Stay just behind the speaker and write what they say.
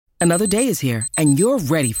Another day is here, and you're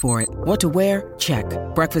ready for it. What to wear? Check.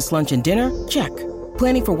 Breakfast, lunch, and dinner? Check.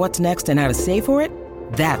 Planning for what's next and how to save for it?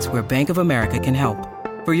 That's where Bank of America can help.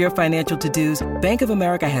 For your financial to-dos, Bank of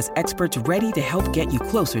America has experts ready to help get you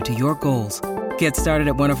closer to your goals. Get started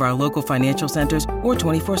at one of our local financial centers or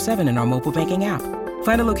 24/7 in our mobile banking app.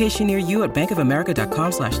 Find a location near you at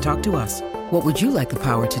bankofamerica.com/talktous. What would you like the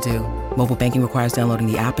power to do? Mobile banking requires downloading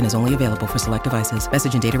the app and is only available for select devices.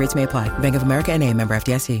 Message and data rates may apply. Bank of America N.A., member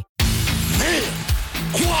FDIC.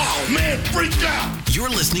 Wow, man, freaked out. You're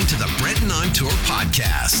listening to the Brenton on Tour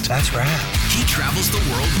podcast. That's right. He travels the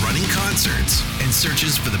world running concerts and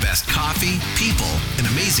searches for the best coffee, people, and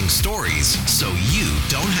amazing stories so you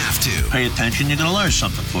don't have to. Pay attention, you're going to learn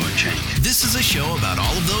something for a change. This is a show about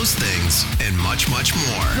all of those things and much, much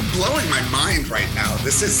more. You're blowing my mind right now.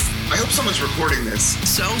 I hope someone's recording this.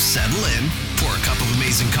 So settle in, pour a cup of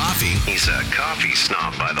amazing coffee. He's a coffee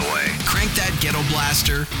snob, by the way. Crank that ghetto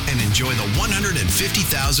blaster and enjoy the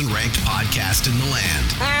 150,000 ranked podcast in the land.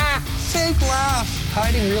 Fake laugh,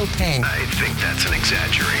 hiding real pain. I think that's an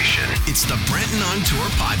exaggeration. It's the Brenton on Tour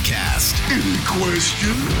podcast. Any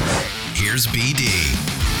question? Here's BD.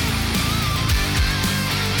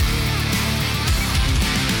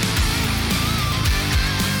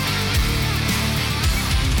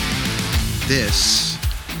 This,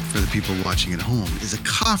 for the people watching at home, is a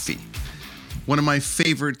coffee. One of my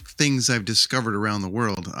favorite things I've discovered around the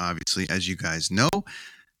world, obviously, as you guys know.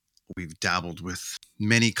 We've dabbled with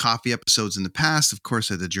many coffee episodes in the past. Of course,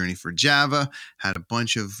 I had the Journey for Java, had a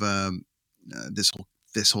bunch of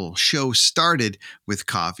this whole show started with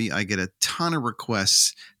coffee. I get a ton of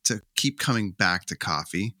requests to keep coming back to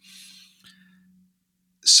coffee.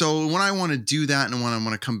 So when I want to do that and when I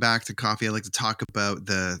want to come back to coffee, I like to talk about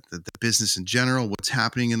the business in general, what's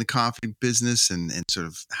happening in the coffee business and sort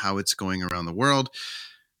of how it's going around the world.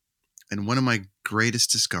 And one of my greatest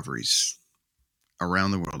discoveries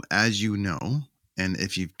around the world, as you know, and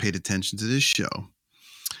if you've paid attention to this show,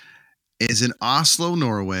 is in Oslo,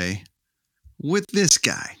 Norway, with this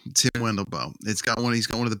guy, Tim Wendelboe. He's got one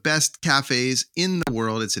of the best cafes in the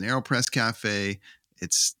world. It's an Aeropress cafe.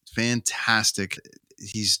 It's fantastic.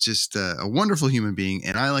 He's just a wonderful human being,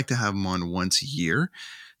 and I like to have him on once a year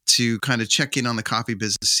to kind of check in on the coffee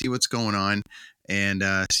business, see what's going on, and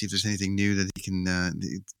see if there's anything new that he can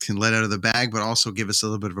let out of the bag, but also give us a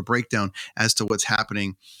little bit of a breakdown as to what's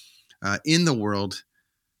happening in the world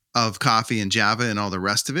of coffee and Java and all the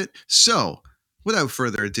rest of it. So, without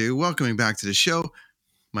further ado, welcoming back to the show,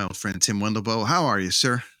 my old friend Tim Wendelboe. How are you,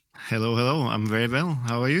 sir? Hello. I'm very well.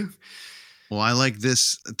 How are you? Well, I like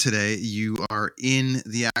this today. You are in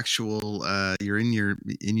the actual. You're in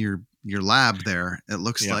your lab there. It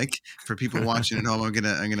looks like for people watching at home. I'm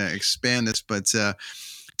gonna expand this, but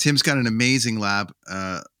Tim's got an amazing lab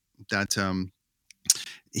that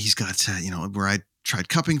he's got. Where I tried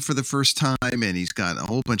cupping for the first time, and he's got a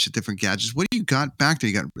whole bunch of different gadgets. What do you got back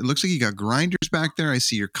there? It looks like you got grinders back there. I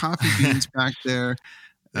see your coffee beans back there.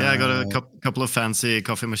 Yeah, I got a couple of fancy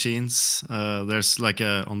coffee machines. There's like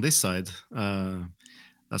on this side,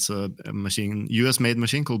 that's a machine, US-made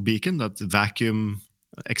machine called Beacon that vacuum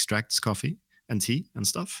extracts coffee and tea and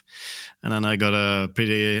stuff. And then I got a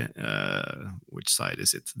pretty, which side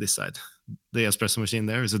is it? This side. The espresso machine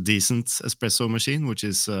there is a decent espresso machine, which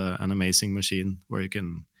is an amazing machine where you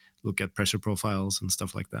can look at pressure profiles and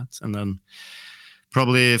stuff like that. And then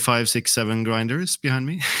probably 5, 6, 7 grinders behind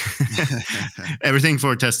me. Everything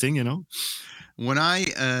for testing, When I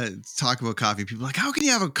talk about coffee, people are like, how can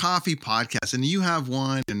you have a coffee podcast? And you have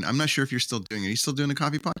one, and I'm not sure if you're still doing it. Are you still doing a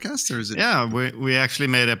coffee podcast, or is it? Yeah, we actually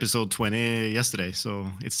made episode 20 yesterday, so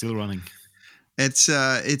it's still running. It's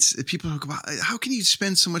people go, how can you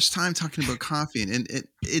spend so much time talking about coffee? And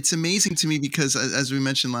it's amazing to me because, as we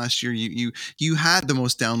mentioned last year, you had the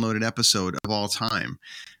most downloaded episode of all time.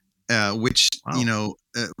 Which, wow.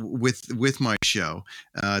 With my show,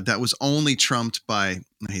 that was only trumped by,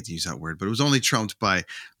 I hate to use that word, but it was only trumped by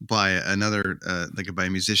another, by a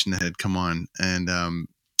musician that had come on. And,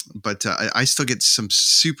 but I still get some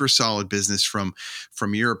super solid business from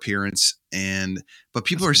your appearance. But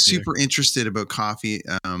people are super interested about coffee.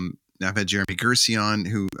 I've had Jeremy Gersey on,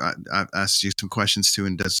 who I've asked you some questions to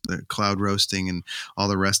and does the cloud roasting and all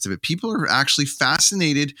the rest of it. People are actually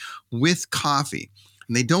fascinated with coffee.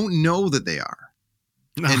 And they don't know that they are.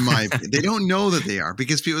 They don't know that they are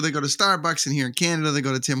because they go to Starbucks, and here in Canada they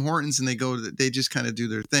go to Tim Hortons, and they just kind of do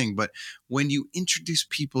their thing. But when you introduce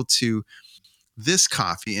people to this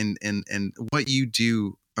coffee and what you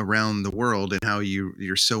do around the world and how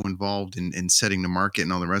you're so involved in setting the market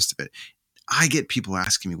and all the rest of it, I get people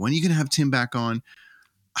asking me, when are you going to have Tim back on?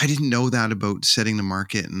 I didn't know that about setting the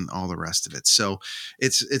market and all the rest of it. So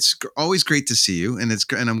it's always great to see you, and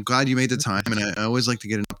and I'm glad you made the time. And I always like to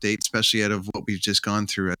get an update, especially out of what we've just gone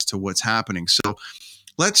through, as to what's happening. So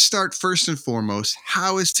let's start first and foremost.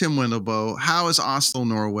 How is Tim Wendelboe? How is Oslo,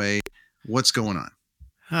 Norway? What's going on?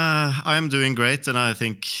 I'm doing great, and I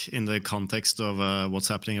think in the context of what's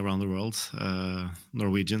happening around the world,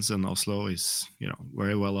 Norwegians and Oslo is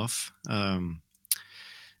very well off.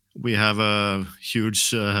 We have a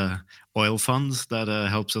huge oil fund that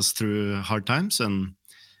helps us through hard times, and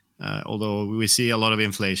although we see a lot of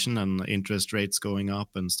inflation and interest rates going up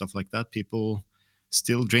and stuff like that, people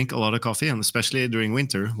still drink a lot of coffee, and especially during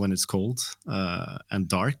winter when it's cold and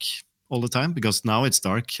dark all the time, because now it's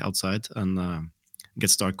dark outside and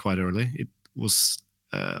gets dark quite early. It was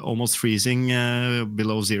almost freezing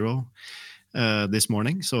below zero this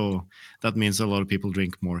morning, so that means a lot of people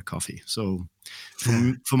drink more coffee. So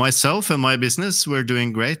for myself and my business, we're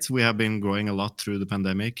doing great. We have been growing a lot through the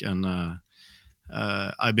pandemic, and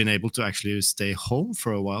I've been able to actually stay home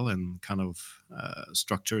for a while and kind of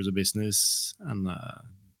structure the business and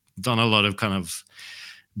done a lot of kind of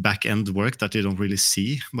back end work that you don't really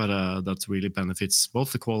see, but that really benefits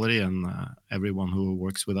both the quality and everyone who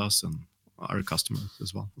works with us and our customers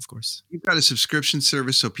as well, of course. You've got a subscription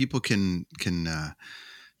service so people can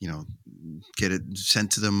get it sent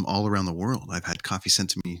to them all around the world. I've had coffee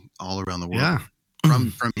sent to me all around the world. Yeah.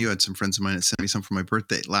 From you. I had some friends of mine that sent me some for my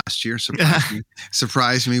birthday last year.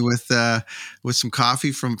 Surprised me with some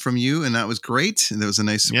coffee from you, and that was great. And that was a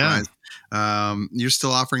nice surprise. Yeah. You're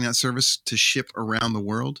still offering that service to ship around the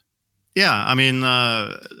world? Yeah, I mean,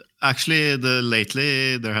 actually,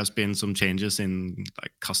 lately there has been some changes in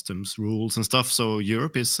like customs rules and stuff. So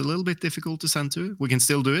Europe is a little bit difficult to send to. We can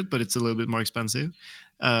still do it, but it's a little bit more expensive.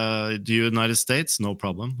 The United States, no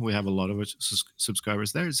problem. We have a lot of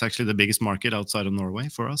subscribers there. It's actually the biggest market outside of Norway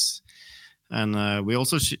for us. And we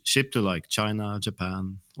also ship to like China,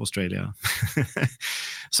 Japan, Australia.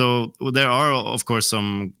 So there are, of course,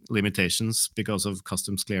 some limitations because of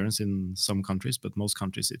customs clearance in some countries, but most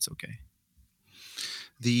countries it's okay.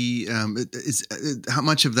 How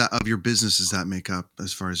much of your business does that make up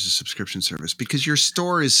as far as the subscription service? Because your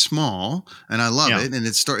store is small, and I love it, and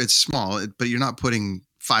it's small, but you're not putting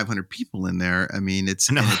 500 people in there. I mean, it's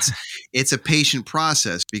a patient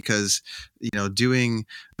process, because doing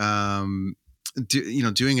an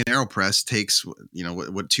Aeropress takes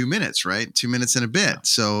 2 minutes, right? 2 minutes and a bit.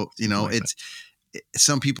 So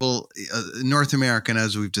some people, North American,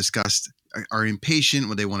 as we've discussed, are impatient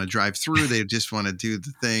when they want to drive through. They just want to do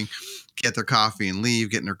the thing, get their coffee and leave,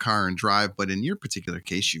 get in their car and drive. But in your particular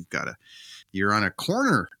case, you're on a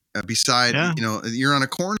corner you're on a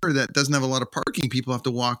corner that doesn't have a lot of parking. People have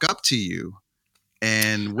to walk up to you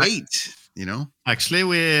and wait, Actually,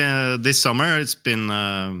 we this summer it's been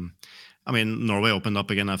Norway opened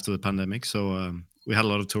up again after the pandemic, so we had a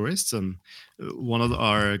lot of tourists, and one of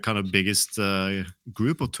our kind of biggest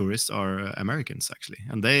group of tourists are Americans, actually,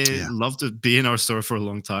 and they love to be in our store for a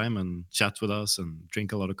long time and chat with us and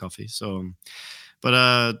drink a lot of coffee. So,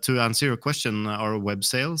 but to answer your question, our web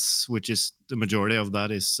sales, which is the majority of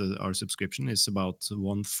that, is our subscription, is about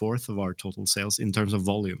 1/4 of our total sales in terms of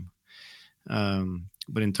volume.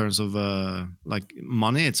 But in terms of like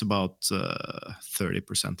money, it's about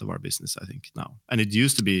 30% of our business, I think, now, and it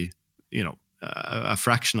used to be, a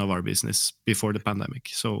fraction of our business before the pandemic.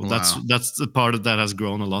 So that's the part of that has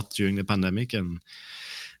grown a lot during the pandemic. And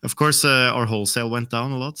of course, our wholesale went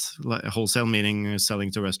down a lot. Wholesale meaning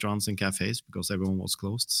selling to restaurants and cafes, because everyone was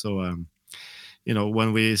closed. So,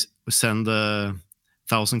 when we send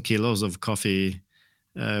 1,000 kilos of coffee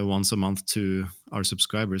once a month to our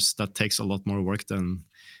subscribers, that takes a lot more work than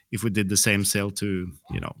if we did the same sale to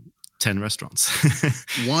 10 restaurants.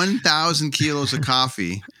 1,000 kilos of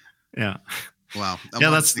coffee. Yeah. Wow.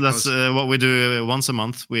 That's what we do once a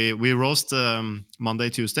month. We roast Monday,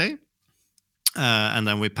 Tuesday, and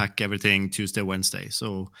then we pack everything Tuesday, Wednesday.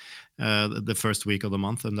 So the first week of the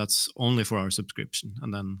month, and that's only for our subscription.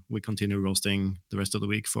 And then we continue roasting the rest of the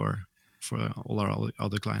week for all our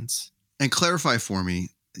other clients. And clarify for me,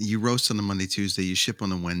 you roast on the Monday, Tuesday, you ship on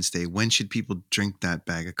the Wednesday. When should people drink that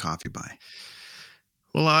bag of coffee by?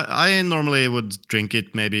 Well, I normally would drink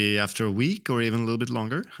it maybe after a week or even a little bit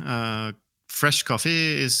longer. Fresh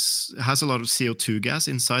coffee has a lot of CO2 gas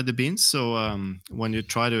inside the beans. So when you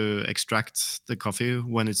try to extract the coffee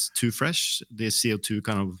when it's too fresh, the CO2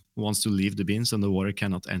 kind of wants to leave the beans and the water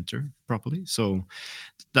cannot enter properly. So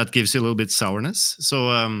that gives you a little bit sourness.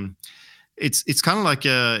 So it's kind of like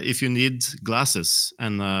if you need glasses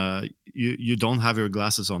and you don't have your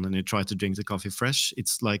glasses on and you try to drink the coffee fresh,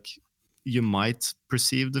 it's like you might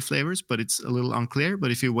perceive the flavors, but it's a little unclear.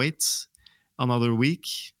 But if you wait another week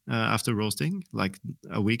after roasting, like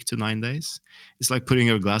a week to 9 days, it's like putting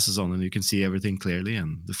your glasses on and you can see everything clearly,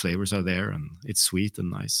 and the flavors are there, and it's sweet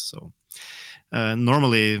and nice. So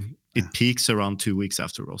normally it peaks around 2 weeks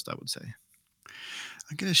after roast, I would say.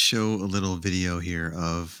 I'm going to show a little video here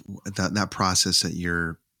of that process at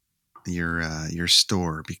your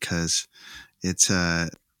store, because it's I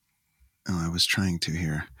was trying to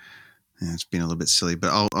here. Yeah, it's being a little bit silly, but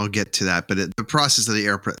I'll get to that. But the process of the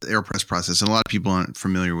Aeropress process, and a lot of people aren't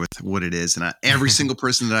familiar with what it is. And every single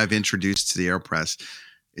person that I've introduced to the Aeropress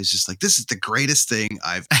is just like, this is the greatest thing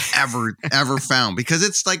I've ever found, because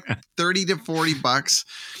it's like $30 to $40,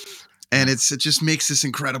 and it just makes this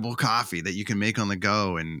incredible coffee that you can make on the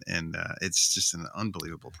go, and it's just an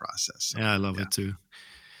unbelievable process. So, yeah, I love it too.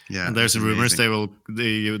 Yeah, and there's rumors they will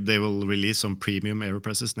release some premium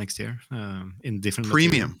Aeropresses next year in different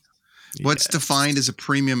premium. Materials. What's defined as a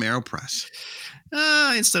premium Aeropress?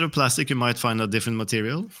 Instead of plastic, you might find a different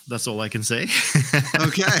material. That's all I can say.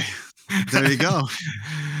 Okay, there you go.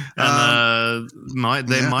 And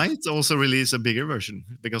they might also release a bigger version,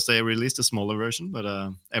 because they released a smaller version, but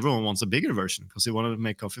everyone wants a bigger version because they want to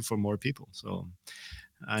make coffee for more people. So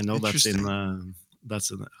I know that's in.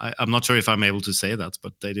 I'm not sure if I'm able to say that,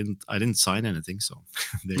 but I didn't sign anything, so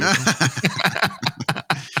there you go.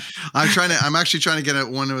 I'm actually trying to get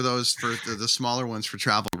one of those for the smaller ones for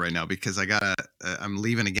travel right now, because I'm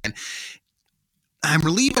leaving again. I'm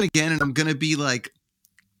leaving again, and I'm going to be like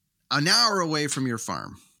an hour away from your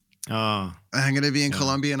farm. I'm going to be in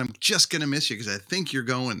Colombia, and I'm just going to miss you because I think you're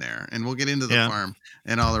going there, and we'll get into the farm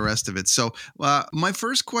and all the rest of it. So, my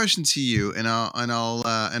first question to you, and I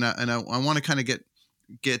want to kind of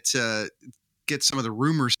get some of the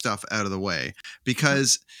rumor stuff out of the way,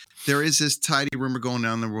 because there is this tidy rumor going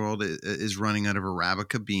down the world is running out of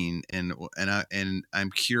Arabica bean, and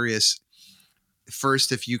I'm curious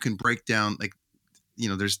first if you can break down, like,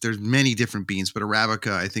 there's many different beans, but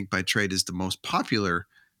Arabica, I think by trade, is the most popular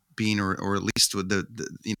bean, or at least with the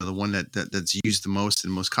one that's used the most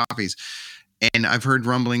in most coffees. And I've heard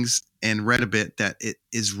rumblings and read a bit that it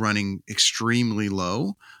is running extremely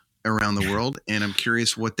low around the world, and I'm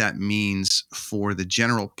curious what that means for the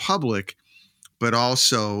general public, but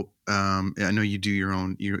also I know you do your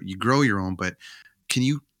own, you grow your own, but can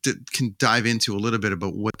you can dive into a little bit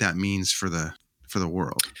about what that means for the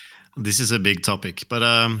world? This is a big topic, but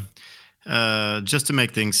just to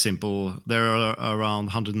make things simple, there are around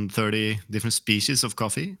 130 different species of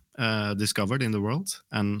coffee discovered in the world,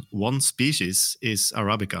 and one species is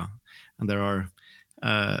Arabica, and there are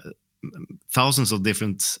thousands of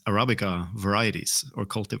different Arabica varieties or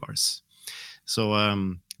cultivars. So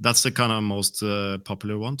that's the kind of most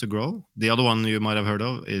popular one to grow. The other one you might have heard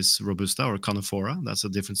of is Robusta or Canephora. That's a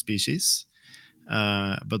different species.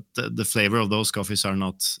 But the flavor of those coffees are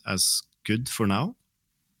not as good for now.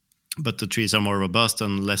 But the trees are more robust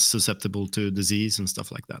and less susceptible to disease and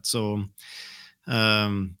stuff like that. So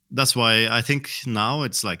that's why I think now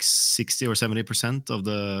it's like 60 or 70% of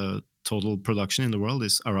the total production in the world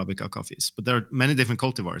is Arabica coffees. But there are many different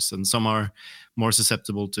cultivars, and some are more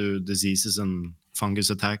susceptible to diseases and fungus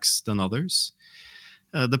attacks than others.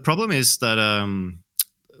 The problem is that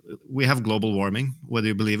we have global warming, whether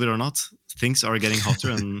you believe it or not. Things are getting hotter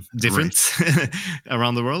and different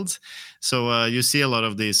around the world. So you see a lot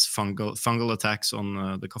of these fungal attacks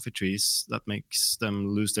on the coffee trees that makes them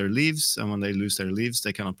lose their leaves. And when they lose their leaves,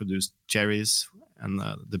 they cannot produce cherries, and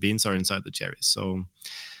the beans are inside the cherries. So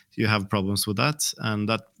you have problems with that, and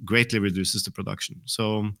that greatly reduces the production.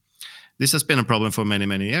 So this has been a problem for many,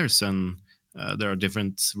 many years. And there are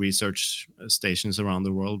different research stations around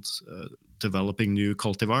the world developing new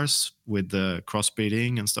cultivars with the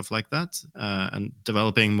crossbreeding and stuff like that, and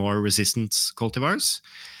developing more resistant cultivars.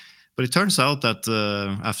 But it turns out that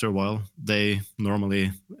after a while, they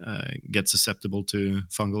normally get susceptible to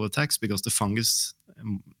fungal attacks because the fungus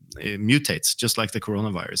mutates, just like the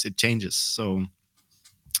coronavirus. It changes. So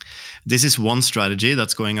this is one strategy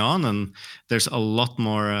that's going on, and there's a lot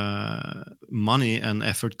more money and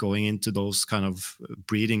effort going into those kind of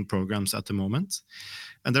breeding programs at the moment.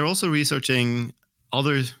 And they're also researching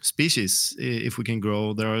other species if we can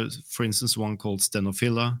grow. There are, for instance, one called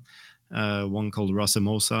Stenophila, one called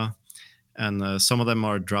Racemosa, and some of them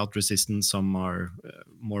are drought resistant, some are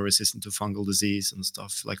more resistant to fungal disease and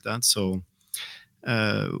stuff like that. So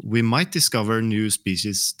we might discover new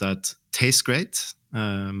species that taste great,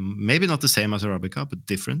 maybe not the same as Arabica, but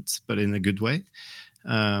different, but in a good way.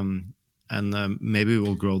 And maybe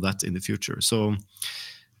we'll grow that in the future. So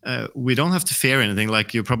we don't have to fear anything.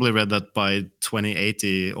 Like you probably read that by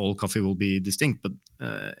 2080, all coffee will be distinct, but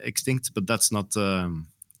extinct, but that's not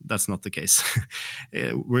the case.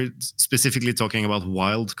 We're specifically talking about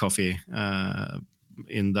wild coffee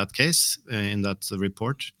in that case, in that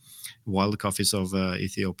report, wild coffees of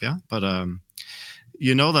Ethiopia. But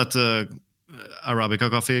you know that Arabica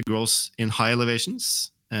coffee grows in high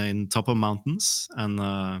elevations, in top of mountains, and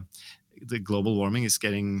the global warming is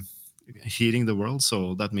heating the world.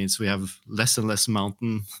 So that means we have less and less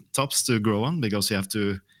mountain tops to grow on, because you have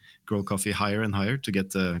to grow coffee higher and higher to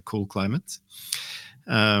get the cool climate.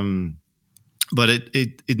 But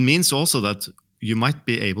it means also that you might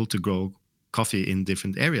be able to grow coffee in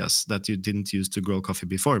different areas that you didn't use to grow coffee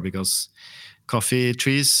before, because coffee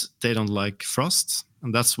trees, they don't like frost.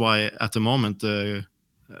 And that's why at the moment the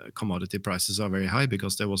commodity prices are very high,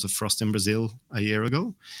 because there was a frost in Brazil a year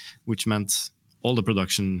ago, which meant all the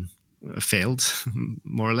production failed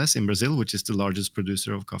more or less in Brazil, which is the largest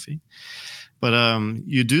producer of coffee. But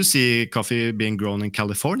you do see coffee being grown in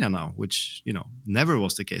California now, which never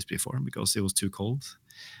was the case before, because it was too cold.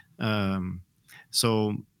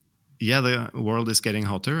 So yeah, the world is getting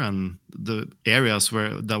hotter, and the areas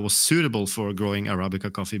that was suitable for growing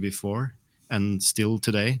Arabica coffee before and still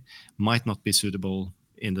today might not be suitable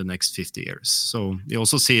in the next 50 years. So you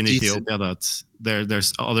also see in Ethiopia that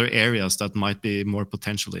there's other areas that might be more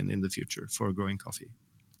potential in the future for growing coffee.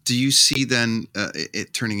 Do you see then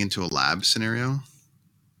it turning into a lab scenario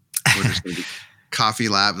where there's going to be coffee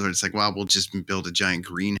labs where it's like, well, we'll just build a giant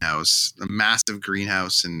greenhouse, a massive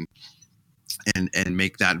greenhouse, and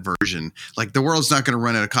make that version? Like, the world's not going to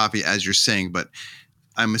run out of coffee, as you're saying, but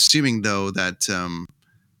I'm assuming though that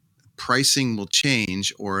pricing will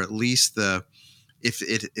change, or at least if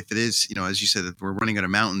it is, as you said, that we're running out of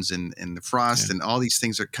mountains and the frost and all these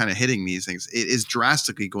things are kind of hitting these things, it is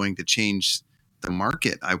drastically going to change the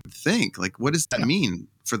market, I would think. Like, what does that mean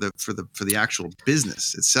for the actual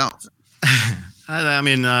business itself? I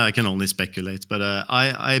mean, I can only speculate, but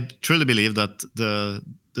I truly believe that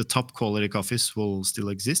the top quality coffees will still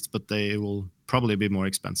exist, but they will probably be more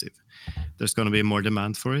expensive. There's going to be more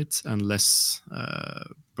demand for it and less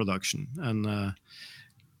production. And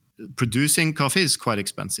producing coffee is quite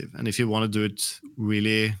expensive. And if you want to do it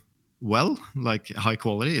really well, like high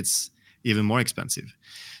quality, it's even more expensive.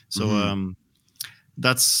 So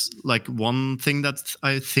that's like one thing that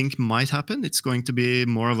I think might happen. It's going to be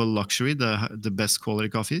more of a luxury, the best quality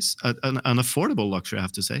coffees, an affordable luxury, I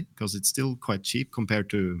have to say, because it's still quite cheap compared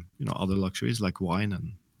to other luxuries like wine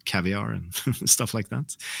and caviar and stuff like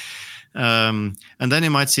that. And then you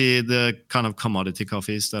might see the kind of commodity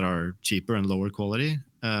coffees that are cheaper and lower quality.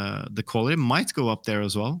 The quality might go up there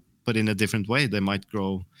as well, but in a different way. They might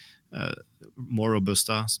grow more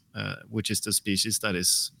Robusta, which is the species that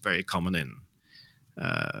is very common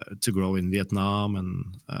to grow in Vietnam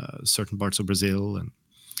and certain parts of Brazil,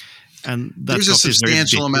 and there's a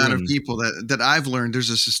substantial amount of people that I've learned.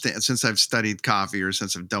 Since I've studied coffee, or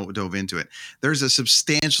since I've dove into it, there's a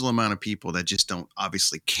substantial amount of people that just don't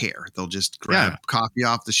obviously care. They'll just grab coffee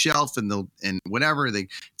off the shelf and whatever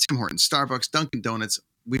Tim Hortons, Starbucks, Dunkin' Donuts.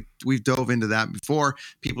 We've dove into that before.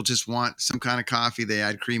 People just want some kind of coffee. They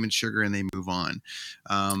add cream and sugar and they move on.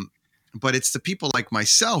 But it's the people like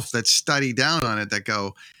myself that study down on it that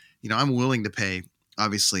go, I'm willing to pay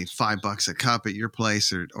obviously $5 a cup at your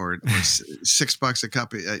place or $6 a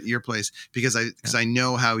cup at your place, because I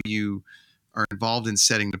know how you are involved in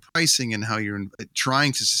setting the pricing and how you're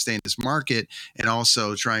trying to sustain this market, and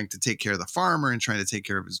also trying to take care of the farmer and trying to take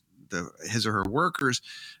care of his or her workers.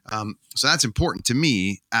 So that's important to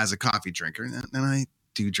me as a coffee drinker. And I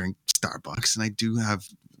do drink Starbucks, and I do have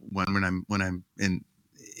one when I'm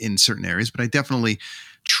in certain areas, but I definitely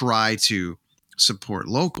try to support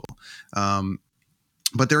local.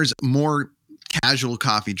 But there's more casual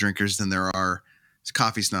coffee drinkers than there are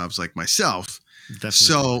coffee snobs like myself. Definitely.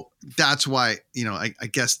 So that's why, I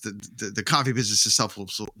guess the coffee business itself will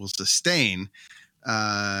sustain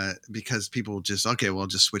because people just,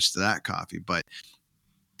 just switch to that coffee. But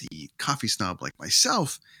the coffee snob like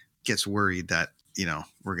myself gets worried that,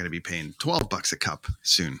 we're going to be paying $12 a cup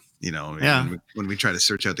soon, when we try to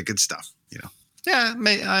search out the good stuff, Yeah,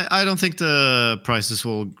 I don't think the prices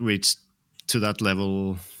will reach to that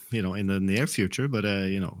level, in the near future, but,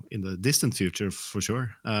 in the distant future for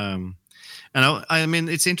sure. And I mean,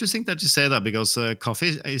 it's interesting that you say that, because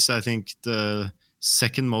coffee is, I think, the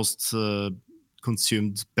second most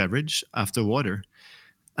consumed beverage after water.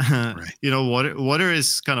 Right. Water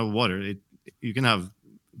is kind of water. You can have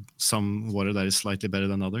some water that is slightly better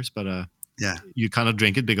than others, but you kind of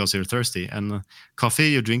drink it because you're thirsty. And coffee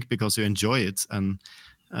you drink because you enjoy it. And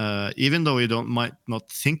even though you might not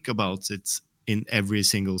think about it in every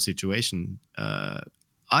single situation,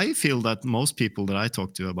 I feel that most people that I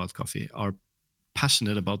talk to about coffee are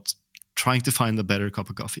passionate about trying to find a better cup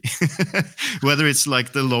of coffee, whether it's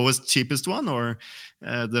like the lowest, cheapest one or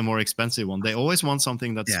the more expensive one. They always want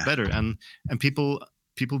something that's better, and people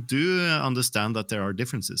do understand that there are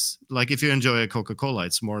differences. Like if you enjoy a Coca-Cola,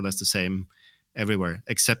 it's more or less the same everywhere,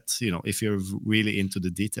 except if you're really into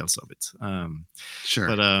the details of it. Sure.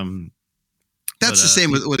 But that's the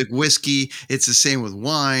same with whiskey. It's the same with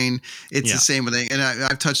wine. It's the same with, and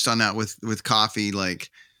I've touched on that with coffee. Like,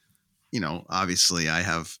 obviously I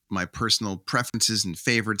have my personal preferences and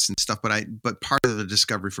favorites and stuff, but part of the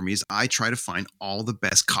discovery for me is I try to find all the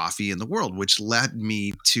best coffee in the world, which led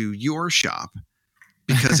me to your shop,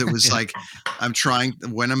 because it was like,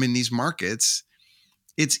 when I'm in these markets,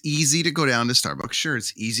 it's easy to go down to Starbucks. Sure,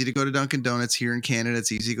 it's easy to go to Dunkin' Donuts here in Canada.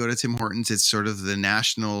 It's easy to go to Tim Hortons. It's sort of the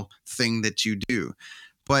national thing that you do.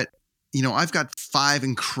 But, I've got 5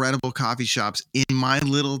 incredible coffee shops in my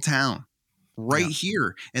little town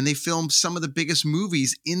here. And they film some of the biggest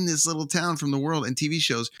movies in this little town from the world and TV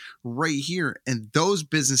shows right here. And those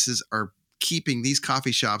businesses are keeping these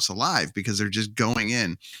coffee shops alive because they're just going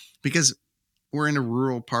in, because we're in a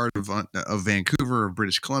rural part of Vancouver or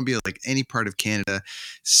British Columbia, like any part of Canada.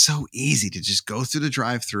 So easy to just go through the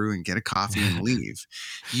drive-through and get a coffee and leave.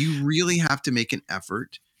 You really have to make an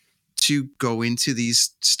effort to go into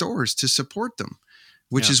these stores to support them,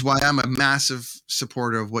 which is why I'm a massive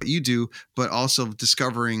supporter of what you do, but also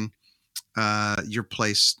discovering your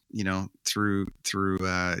place, through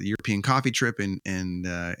European Coffee Trip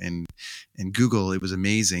and Google. It was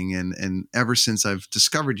amazing, and ever since I've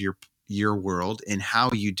discovered your world and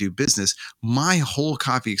how you do business, my whole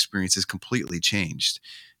coffee experience has completely changed.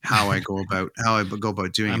 How I go about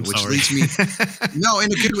doing it, which leads me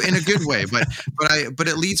in a good way, but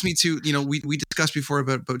it leads me to, we discussed before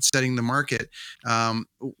about setting the market,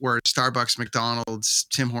 where Starbucks, McDonald's,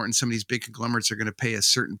 Tim Hortons, some of these big conglomerates are going to pay a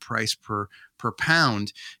certain price per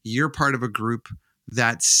pound. You're part of a group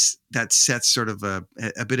that sets sort of a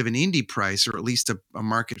bit of an indie price, or at least a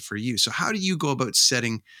market for you. So how do you go about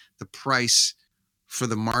setting the price for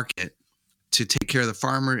the market to take care of the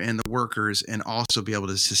farmer and the workers, and also be able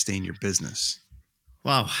to sustain your business?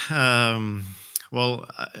 Wow. Well,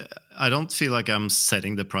 I don't feel like I'm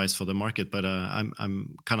setting the price for the market, but I'm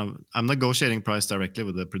negotiating price directly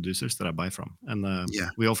with the producers that I buy from, and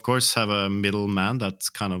we of course have a middleman that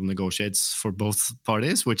kind of negotiates for both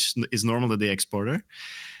parties, which is normally the exporter.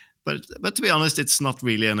 But to be honest, it's not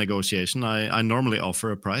really a negotiation. I normally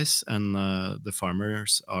offer a price, and the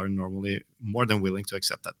farmers are normally more than willing to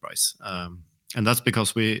accept that price. And that's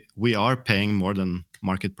because we are paying more than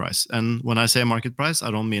market price. And when I say market price,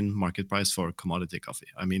 I don't mean market price for commodity coffee.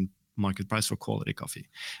 I mean market price for quality coffee.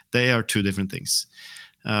 They are two different things.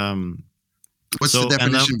 What's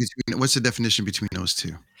the definition between those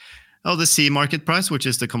two? Oh, the C market price, which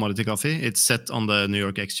is the commodity coffee, it's set on the New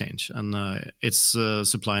York Exchange, and it's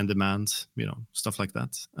supply and demand, stuff like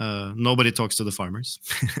that. Nobody talks to the farmers,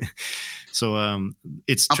 so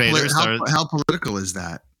it's traders. How political is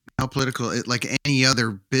that? How political? Like any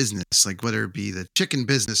other business, like whether it be the chicken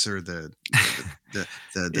business or the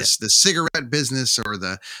cigarette business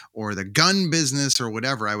or the gun business or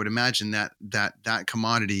whatever. I would imagine that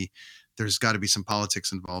commodity, there's got to be some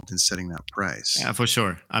politics involved in setting that price. Yeah, for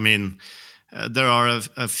sure. I mean, there are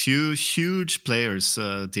a few huge players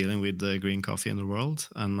dealing with the green coffee in the world,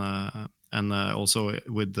 and also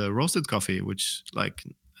with the roasted coffee, which like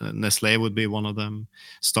Nestle would be one of them.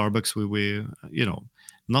 Starbucks would be,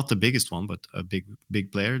 not the biggest one, but a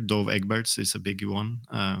big player. Dove Egberts is a big one.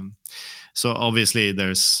 So obviously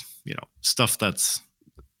there's stuff that's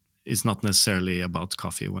is not necessarily about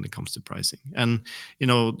coffee when it comes to pricing. And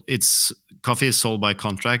it's coffee is sold by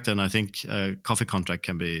contract, and I think a coffee contract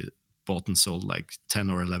can be bought and sold like 10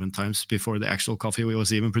 or 11 times before the actual coffee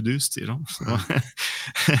was even produced, So,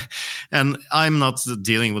 and I'm not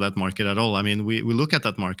dealing with that market at all. I mean, we look at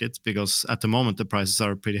that market because at the moment the prices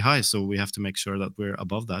are pretty high, so we have to make sure that we're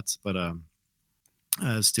above that, but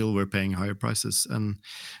still we're paying higher prices. And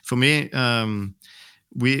for me,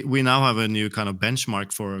 we now have a new kind of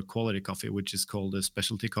benchmark for quality coffee, which is called the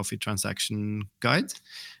Specialty Coffee Transaction Guide,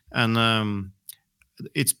 and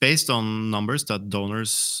it's based on numbers that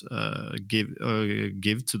donors give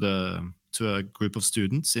to a group of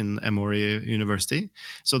students in Emory University.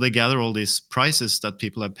 So they gather all these prices that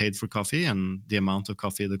people have paid for coffee and the amount of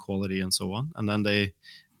coffee, the quality, and so on, and then they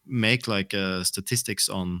make like statistics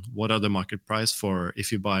on what are the market price for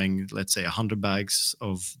if you're buying, let's say, 100 bags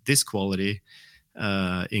of this quality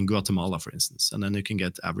in Guatemala, for instance, and then you can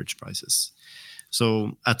get average prices.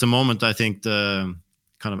 So at the moment, I think the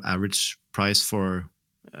kind of average price for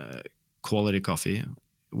quality coffee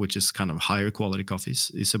which is kind of higher quality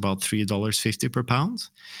coffees, is about $3.50 per pound.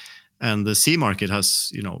 And the C market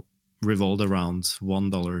has, revolved around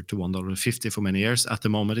 $1 to $1.50 for many years. At the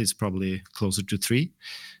moment, it's probably closer to $3.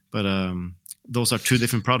 But those are two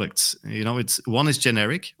different products. It's one is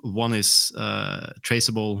generic, one is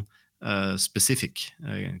traceable, specific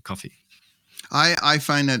coffee. I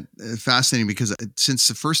find that fascinating because since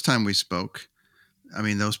the first time we spoke, I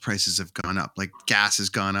mean, those prices have gone up. Like gas has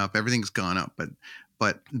gone up, everything's gone up.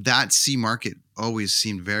 But that C market always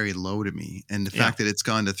seemed very low to me, and the fact that it's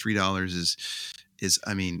gone to $3 is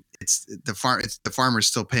I mean, it's the farmer's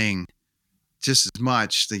still paying just as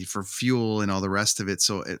much for fuel and all the rest of it.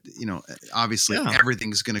 So obviously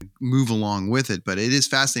everything's going to move along with it. But it is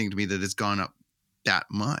fascinating to me that it's gone up that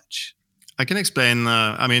much. I can explain.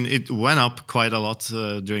 I mean, it went up quite a lot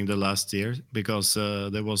during the last year because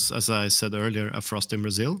there was, as I said earlier, a frost in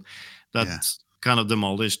Brazil that kind of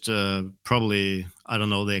demolished probably, I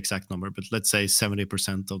don't know the exact number, but let's say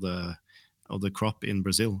 70% of the crop in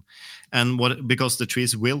Brazil. And because the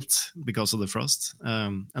trees wilt because of the frost.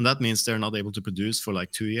 And that means they're not able to produce for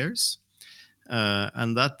like 2 years.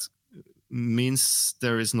 And that means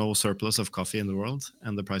there is no surplus of coffee in the world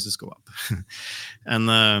and the prices go up.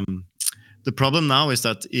 And the problem now is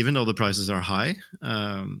that even though the prices are high,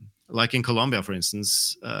 like in Colombia, for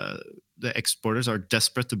instance, the exporters are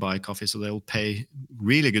desperate to buy coffee, so they'll pay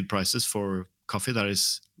really good prices for coffee that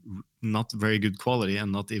is not very good quality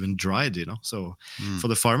and not even dried, So for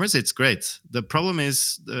the farmers, it's great. The problem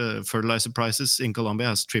is the fertilizer prices in Colombia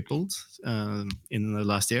has tripled in the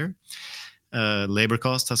last year. Labor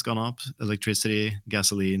cost has gone up, electricity,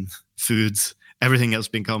 gasoline, foods, everything has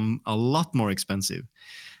become a lot more expensive.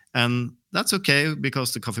 And that's okay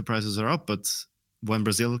because the coffee prices are up. But when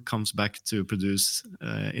Brazil comes back to produce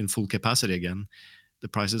in full capacity again, the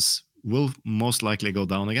prices will most likely go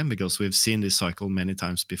down again because we've seen this cycle many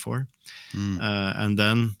times before.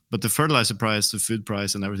 But the fertilizer price, the food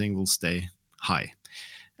price, and everything will stay high.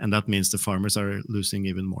 And that means the farmers are losing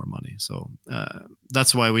even more money. So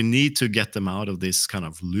that's why we need to get them out of this kind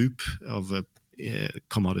of loop of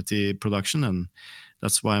commodity production. And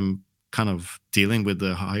that's why I'm kind of dealing with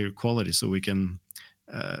the higher quality so we can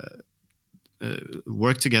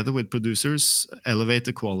work together with producers, elevate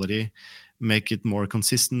the quality, make it more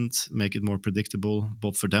consistent, make it more predictable,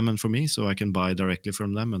 both for them and for me, so I can buy directly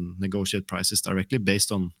from them and negotiate prices directly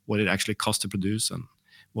based on what it actually costs to produce and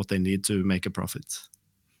what they need to make a profit.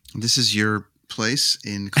 This is your place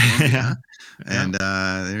in Colombia. And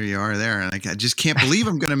there you are there. And I just can't believe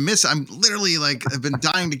I'm going to miss. I'm literally I've been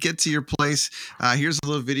dying to get to your place. Here's a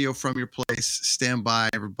little video from your place. Stand by,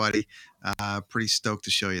 everybody. Pretty stoked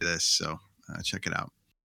to show you this. So check it out.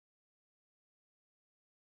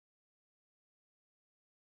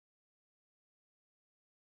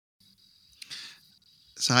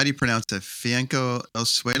 So how do you pronounce it? Finca El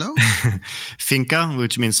Suelo? Finca,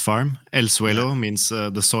 which means farm. El Suelo means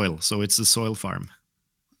the soil. So it's the soil farm.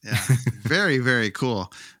 Yeah, very, very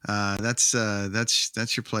cool. That's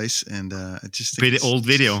your place, and just pretty old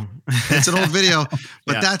video. It's an old video,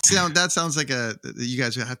 but that sounds like you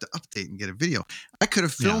guys have to update and get a video. I could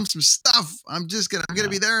have filmed some stuff. I'm gonna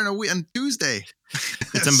be there on Tuesday.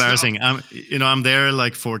 It's embarrassing. I'm there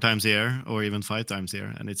like 4 times a year or even 5 times a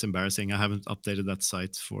year, and it's embarrassing. I haven't updated that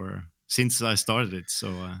site since I started it.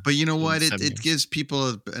 So, but you know what? It gives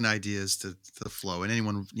people an idea as to the flow. And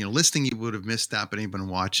anyone listening, you would have missed that. But anyone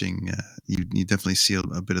watching, you definitely see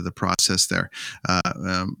a bit of the process there.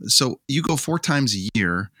 So you go 4 times a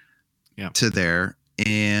year to there,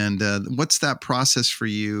 and what's that process for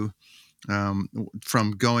you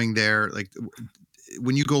from going there? Like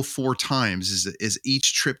when you go 4 times, is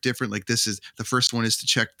each trip different? Like this is the first one is to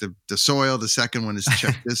check the soil, the second one is to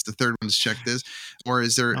check this, the third one is to check this, or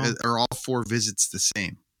are all 4 visits the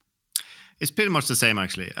same? It's pretty much the same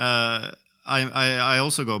actually. I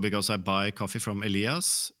also go because I buy coffee from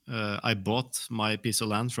Elias. I bought my piece of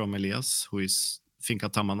land from Elias, who is Finca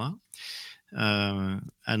Tamana.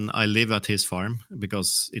 And I live at his farm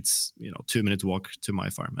because it's 2-minute walk to my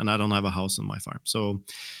farm, and I don't have a house on my farm. So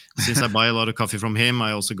since I buy a lot of coffee from him,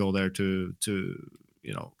 I also go there to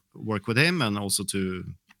work with him, and also to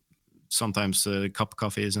sometimes cup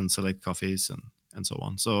coffees and select coffees and so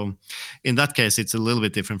on. So in that case, it's a little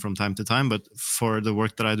bit different from time to time. But for the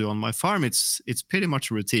work that I do on my farm, it's pretty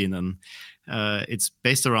much routine, and it's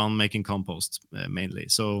based around making compost mainly.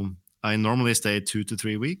 So I normally stay 2 to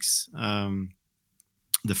 3 weeks.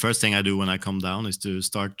 The first thing I do when I come down is to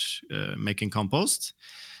start making compost.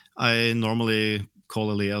 I normally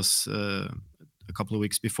call Elias a couple of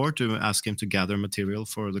weeks before to ask him to gather material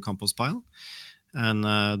for the compost pile. And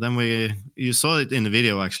then you saw it in the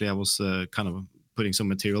video, actually. I was kind of putting some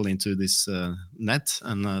material into this net,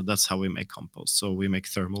 and that's how we make compost. So we make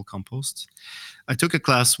thermal compost. I took a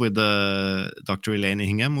class with Dr. Elaine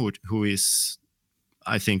Hingham, who is,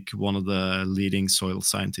 I think, one of the leading soil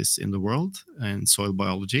scientists in the world in soil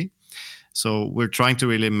biology. So we're trying to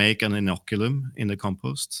really make an inoculum in the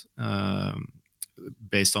compost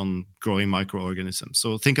based on growing microorganisms.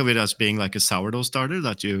 So think of it as being like a sourdough starter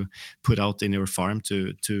that you put out in your farm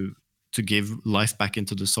to give life back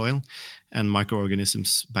into the soil and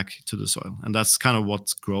microorganisms back to the soil. And that's kind of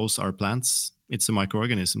what grows our plants. It's a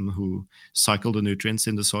microorganism who cycle the nutrients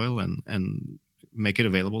in the soil and make it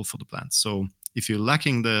available for the plants. So if you're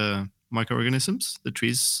lacking the microorganisms, the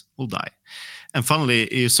trees will die. And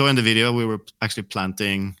finally, you saw in the video, we were actually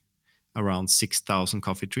planting around 6,000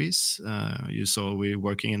 coffee trees. You saw we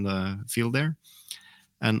working in the field there,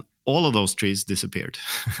 and all of those trees disappeared.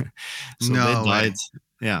 So no they died. way.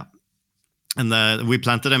 Yeah. And we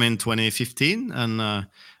planted them in 2015, and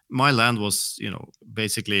my land was,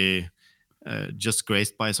 basically just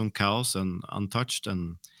grazed by some cows and untouched,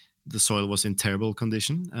 and the soil was in terrible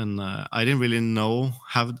condition. And I didn't really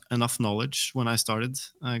have enough knowledge when I started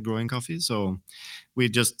growing coffee. So we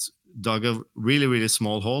just dug a really, really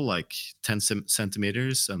small hole, like 10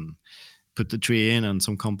 centimeters, and put the tree in and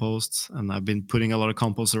some compost. And I've been putting a lot of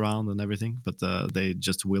compost around and everything, but they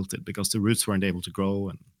just wilted because the roots weren't able to grow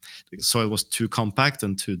and the soil was too compact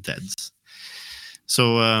and too dead.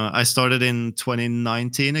 So I started in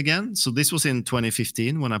 2019 again. So this was in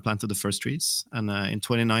 2015 when I planted the first trees. And in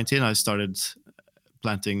 2019, I started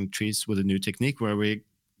planting trees with a new technique where we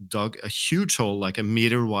dug a huge hole, like a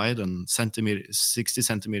meter wide and 60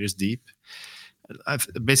 centimeters deep.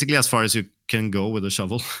 Basically as far as you can go with a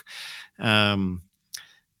shovel. And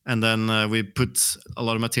then we put a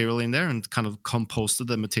lot of material in there and kind of composted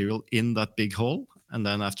the material in that big hole. And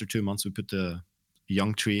then after 2 months, we put the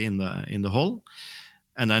young tree in the hole,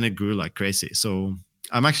 and then it grew like crazy. So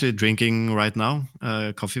I'm actually drinking right now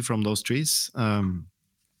coffee from those trees. Amazing.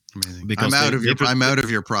 I'm out of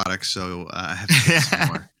your products, so I have to get some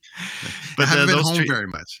more. But I haven't been home very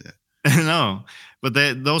much. Yeah. No, but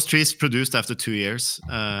those trees produced after 2 years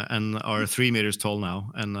and are 3 meters tall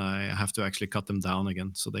now, and I have to actually cut them down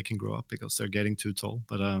again so they can grow up because they're getting too tall.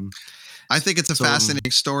 But I think it's a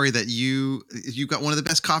fascinating story that you've got one of the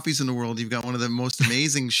best coffees in the world. You've got one of the most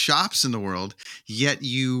amazing shops in the world, yet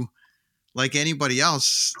you, like anybody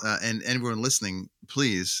else, and everyone listening,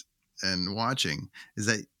 please, and watching, is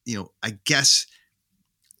that, I guess,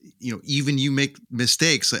 even you make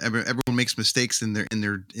mistakes. Everyone makes mistakes in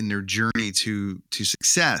their journey to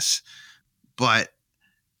success, but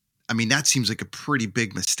I mean, that seems like a pretty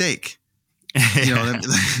big mistake.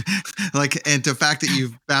 Like, and the fact that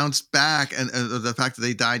you've bounced back, and the fact that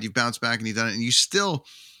they died, you've bounced back and you've done it, and you still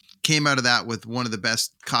came out of that with one of the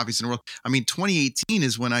best coffees in the world. I mean, 2018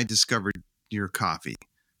 is when I discovered your coffee.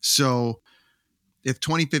 So if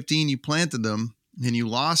 2015 you planted them and you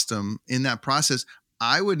lost them in that process,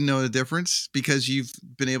 I would know the difference because you've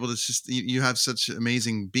been able to you have such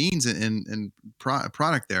amazing beans and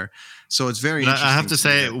product there. So it's very interesting. I have to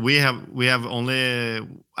say we have only,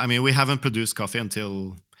 we haven't produced coffee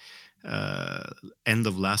until end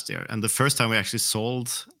of last year. And the first time we actually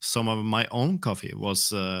sold some of my own coffee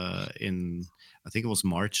was in, I think it was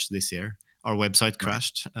March this year. Our website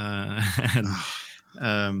crashed. But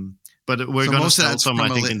we're going to sell some, I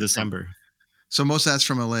think, in December. So most of that's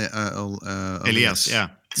from Elias, yeah.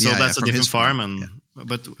 So that's a different farm,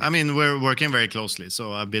 but we're working very closely.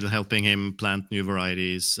 So I've been helping him plant new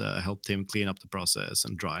varieties, helped him clean up the process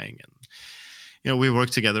and drying, and we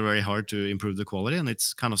work together very hard to improve the quality. And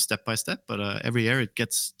it's kind of step by step, but every year it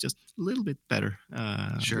gets just a little bit better,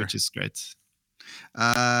 which is great.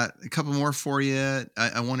 A couple more for you.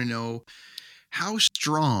 I want to know, how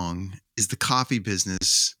strong is the coffee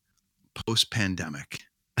business post-pandemic?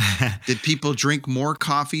 Did people drink more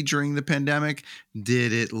coffee during the pandemic?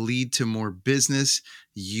 Did it lead to more business?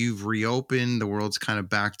 You've reopened, the world's kind of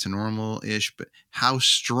back to normal-ish, but how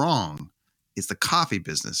strong is the coffee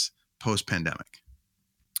business post-pandemic?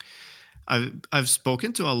 I've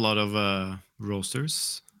spoken to a lot of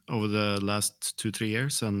roasters over the last 2-3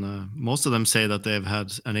 years, and most of them say that they've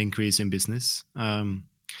had an increase in business.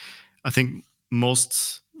 I think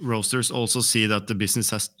most roasters also see that the business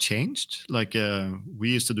has changed. Like we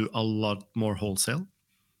used to do a lot more wholesale,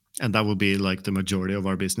 and that would be like the majority of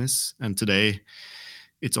our business. And today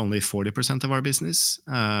it's only 40% of our business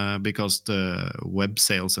because the web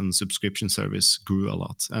sales and subscription service grew a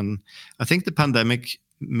lot. And I think the pandemic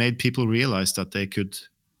made people realize that they could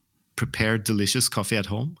prepare delicious coffee at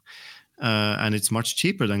home, and it's much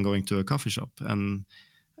cheaper than going to a coffee shop. And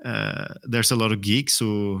there's a lot of geeks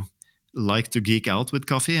who like to geek out with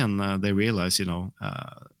coffee, and they realize,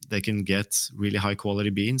 they can get really high quality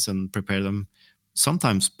beans and prepare them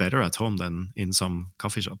sometimes better at home than in some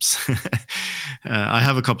coffee shops. I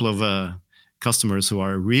have a couple of customers who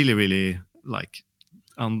are really, really like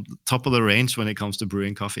on top of the range when it comes to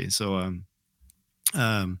brewing coffee. So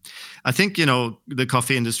I think, the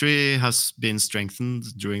coffee industry has been strengthened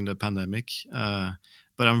during the pandemic,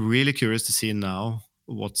 but I'm really curious to see now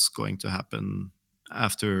what's going to happen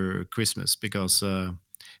after Christmas, because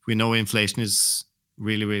we know inflation is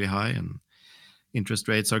really, really high and interest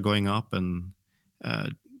rates are going up. And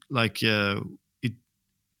like it,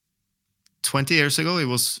 20 years ago, it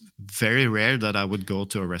was very rare that I would go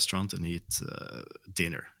to a restaurant and eat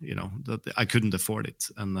dinner, that I couldn't afford it.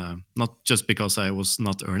 And not just because I was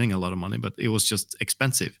not earning a lot of money, but it was just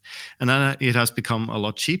expensive. And then it has become a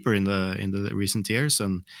lot cheaper in the recent years.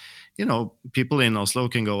 And, people in Oslo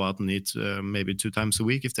can go out and eat maybe 2 times a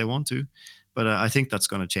week if they want to. But I think that's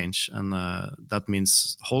going to change. And that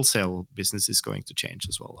means wholesale business is going to change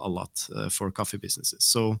as well a lot for coffee businesses.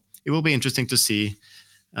 So it will be interesting to see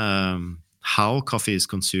how coffee is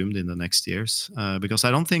consumed in the next years, because I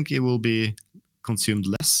don't think it will be consumed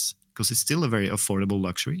less, because it's still a very affordable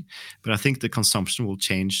luxury. But I think the consumption will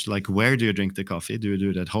change. Like, where do you drink the coffee? Do you do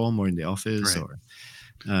it at home or in the office? Right. Or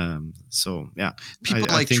so yeah, people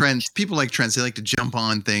I like think trends. People like trends. They like to jump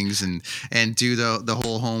on things and do the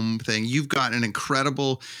whole home thing. You've got an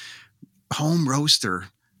incredible home roaster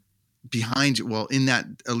behind you. Well, in that,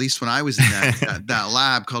 at least when I was in that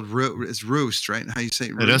lab called Roost, right? How you say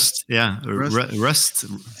it? Rust? Yeah, Rust.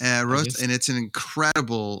 Roast, and it's an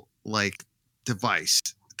incredible device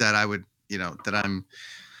that I would, that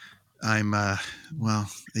I'm well,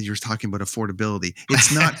 you're talking about affordability.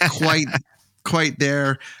 It's not quite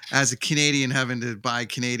there as a Canadian having to buy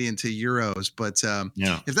Canadian to euros, but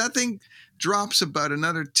if that thing drops about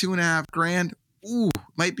another $2,500,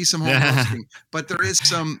 might be some home roasting. But there is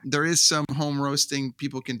some home roasting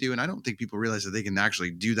people can do, and I don't think people realize that they can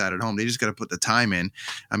actually do that at home. They just got to put the time in.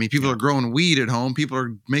 I mean, people are growing weed at home. People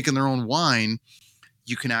are making their own wine.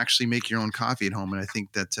 You can actually make your own coffee at home, and I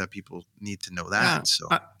think that people need to know that. Yeah. So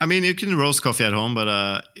I mean, you can roast coffee at home,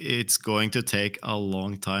 but it's going to take a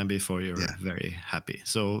long time before you're very happy.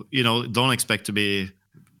 So don't expect to be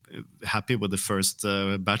happy with the first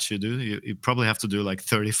batch you do. You probably have to do like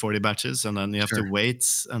 30-40 batches, and then you have to wait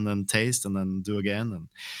and then taste and then do again. And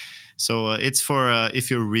so it's for if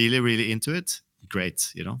you're really, really into it,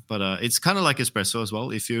 great, but it's kind of like espresso as well.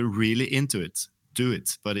 If you're really into it, do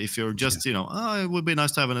it. But if you're just it would be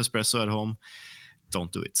nice to have an espresso at home,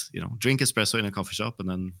 don't do it. Drink espresso in a coffee shop and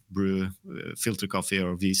then brew filter coffee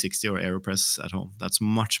or V60 or Aeropress at home. That's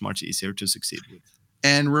much, much easier to succeed with.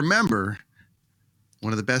 And remember,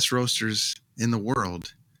 one of the best roasters in the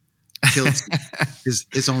world kills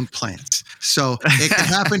his own plants. So it can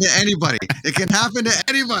happen to anybody. It can happen to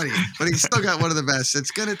anybody, but he's still got one of the best.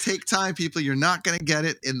 It's going to take time, people. You're not going to get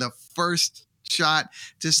it in the first shot.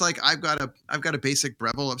 Just like I've got a basic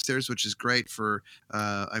Breville upstairs, which is great for,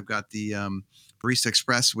 I've got the Barista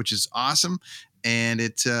Express, which is awesome. And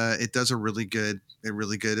it does a really good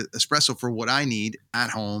espresso for what I need at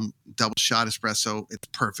home. Double shot espresso, it's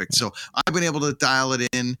perfect. So I've been able to dial it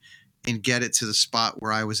in and get it to the spot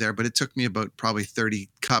where I was there, but it took me about probably 30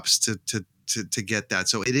 cups to get that.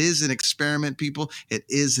 So it is an experiment, people. It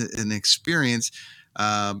is an experience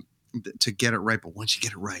to get it right. But once you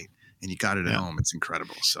get it right and you got it at home, it's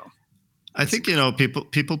incredible. So I think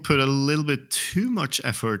people put a little bit too much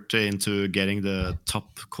effort into getting the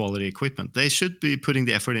top quality equipment. They should be putting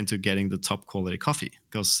the effort into getting the top quality coffee,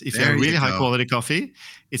 because if you have really high quality coffee,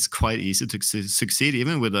 it's quite easy to succeed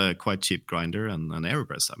even with a quite cheap grinder and an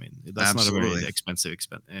Aeropress. I mean, that's not a very expensive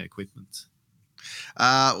equipment.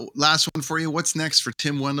 Last one for you. What's next for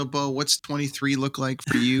Tim Wendelboe? What's 23 look like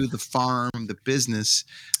for you? The farm, the business,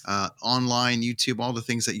 online, YouTube, all the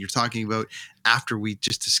things that you're talking about after we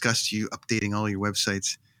just discussed you updating all your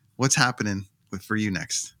websites. What's happening for you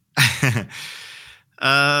next?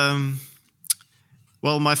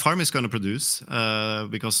 Well, my farm is going to produce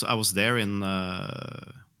because I was there in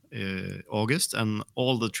August, and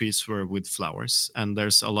all the trees were with flowers, and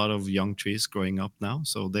there's a lot of young trees growing up now,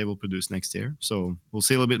 so they will produce next year. So we'll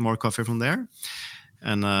see a little bit more coffee from there,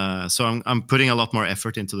 and so I'm putting a lot more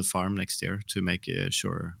effort into the farm next year to make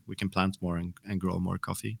sure we can plant more and grow more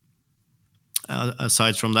coffee.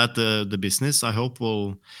 Aside from that, the business, I hope,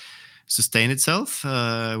 will sustain itself.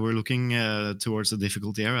 We're looking towards a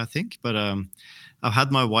difficult year, I think, but I've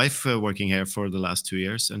had my wife working here for the last 2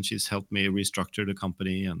 years, and she's helped me restructure the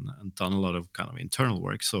company and done a lot of kind of internal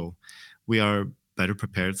work. So we are better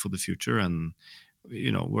prepared for the future, and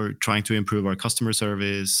we're trying to improve our customer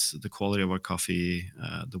service, the quality of our coffee,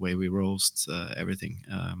 the way we roast, everything.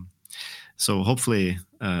 So hopefully,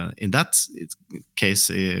 in that case,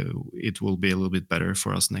 it will be a little bit better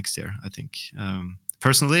for us next year, I think.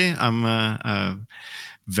 Personally, I'm a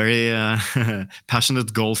very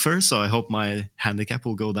passionate golfer, so I hope my handicap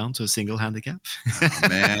will go down to a single handicap. Oh,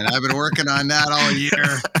 man, I've been working on that all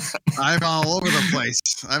year. I'm all over the place.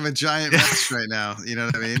 I'm a giant mess right now. You know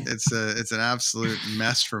what I mean? It's an absolute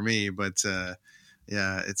mess for me. But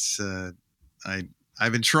it's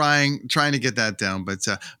I've been trying to get that down. But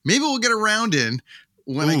maybe we'll get around in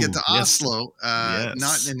when I get to Oslo.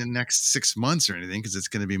 Not in the next 6 months or anything, because it's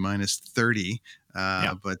going to be minus 30.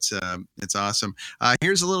 But it's awesome.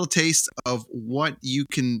 Here's a little taste of what you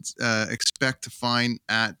can expect to find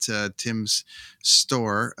at Tim's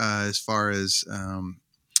store as far as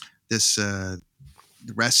this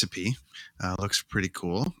recipe. Looks pretty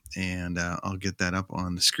cool, and I'll get that up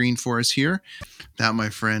on the screen for us here. That, my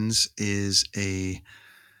friends, is that's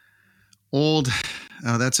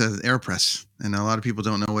an Aeropress, and a lot of people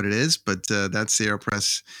don't know what it is, but that's the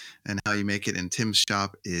Aeropress, and how you make it in Tim's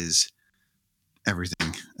shop is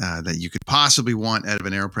everything that you could possibly want out of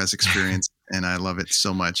an Aeropress experience. And I love it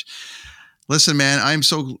so much. Listen, man, I'm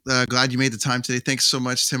so glad you made the time today. Thanks so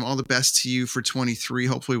much, Tim. All the best to you for 23.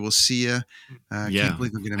 Hopefully we'll see you. Can't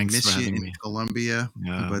believe I'm going to miss you in Colombia.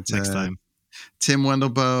 But next time. Tim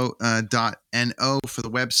Wendelboe .no for the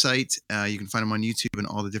website. You can find him on YouTube and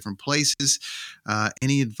all the different places.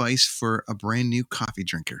 Any advice for a brand new coffee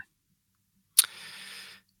drinker?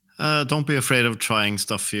 Don't be afraid of trying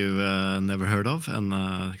stuff you've never heard of,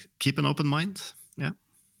 and keep an open mind. Yeah.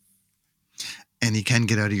 And you can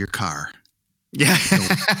get out of your car. Yeah.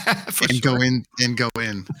 Go in.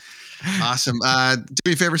 Awesome. Do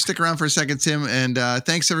me a favor, stick around for a second, Tim. And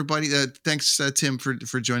thanks, everybody. Thanks, Tim,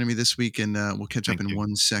 for joining me this week. And we'll catch up in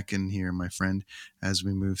 1 second here, my friend, as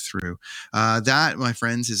we move through. That, my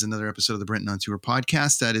friends, is another episode of the Brenton on Tour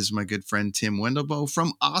podcast. That is my good friend, Tim Wendelboe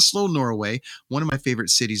from Oslo, Norway, one of my favorite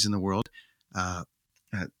cities in the world.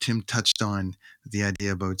 Tim touched on the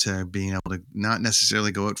idea about being able to not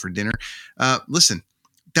necessarily go out for dinner. Listen,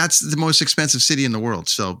 that's the most expensive city in the world.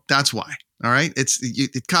 So that's why. All right.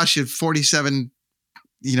 It costs you 47,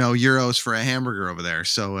 euros for a hamburger over there.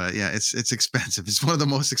 So it's expensive. It's one of the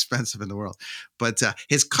most expensive in the world, but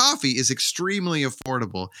his coffee is extremely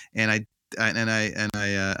affordable. And I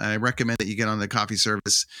recommend that you get on the coffee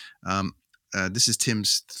service. This is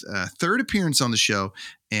Tim's third appearance on the show,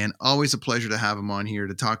 and always a pleasure to have him on here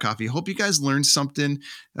to talk coffee. Hope you guys learned something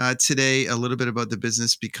today, a little bit about the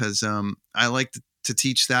business, because I like to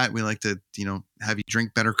teach that. We like to, have you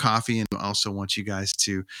drink better coffee, and also want you guys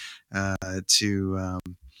to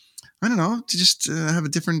just have a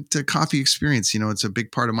different coffee experience. It's a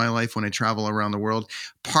big part of my life when I travel around the world.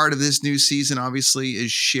 Part of this new season, obviously,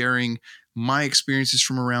 is sharing my experiences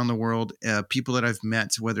from around the world, people that I've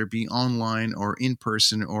met, whether it be online or in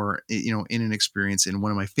person, or, in an experience in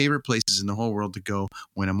one of my favorite places in the whole world to go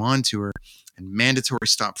when I'm on tour, and mandatory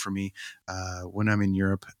stop for me when I'm in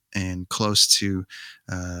Europe and close to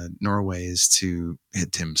Norway is to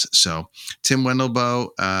hit Tim's. So Tim Wendelboe,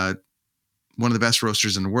 one of the best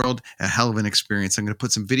roasters in the world, a hell of an experience. I'm going to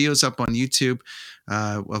put some videos up on YouTube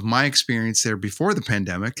of my experience there before the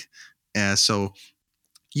pandemic. So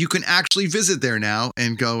you can actually visit there now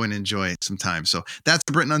and go and enjoy some time. So that's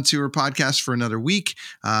the Brenton on Tour podcast for another week.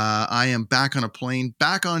 I am back on a plane,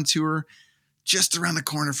 back on tour, just around the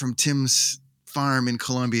corner from Tim's farm in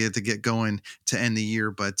Colombia to get going to end the year.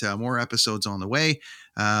 But more episodes on the way.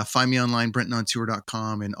 Find me online,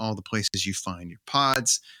 brentonontour.com, and all the places you find your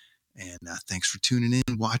pods. And thanks for tuning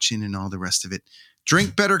in, watching, and all the rest of it.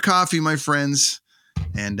 Drink better coffee, my friends.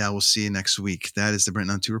 And we'll see you next week. That is the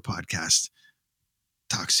Brenton on Tour podcast.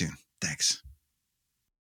 Talk soon. Thanks.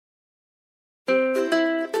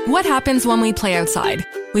 What happens when we play outside?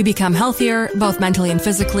 We become healthier, both mentally and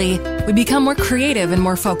physically. We become more creative and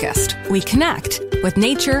more focused. We connect with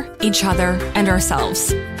nature, each other, and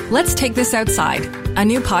ourselves. Let's Take This Outside, a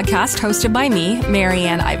new podcast hosted by me,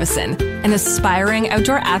 Marianne Iveson, an aspiring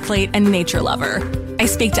outdoor athlete and nature lover. I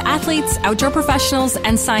speak to athletes, outdoor professionals,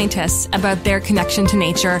 and scientists about their connection to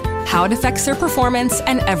nature, how it affects their performance,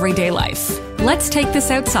 and everyday life. Let's Take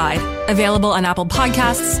This Outside, available on Apple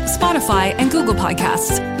Podcasts, Spotify, and Google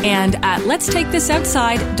Podcasts, and at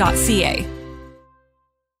letstakethisoutside.ca.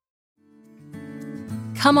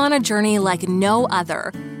 Come on a journey like no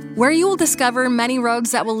other, where you will discover many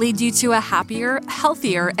roads that will lead you to a happier,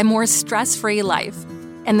 healthier, and more stress-free life.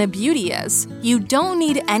 And the beauty is, you don't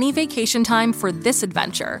need any vacation time for this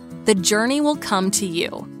adventure. The journey will come to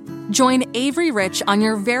you. Join Avery Rich on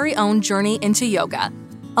your very own journey into yoga.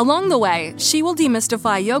 Along the way, she will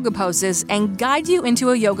demystify yoga poses and guide you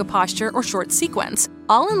into a yoga posture or short sequence,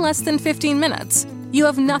 all in less than 15 minutes. You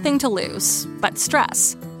have nothing to lose but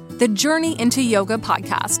stress. The Journey into Yoga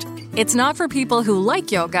podcast. It's not for people who like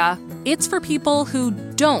yoga, it's for people who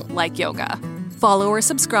don't like yoga. Follow or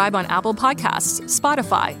subscribe on Apple Podcasts,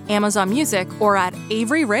 Spotify, Amazon Music, or at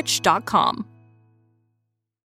averyrich.com.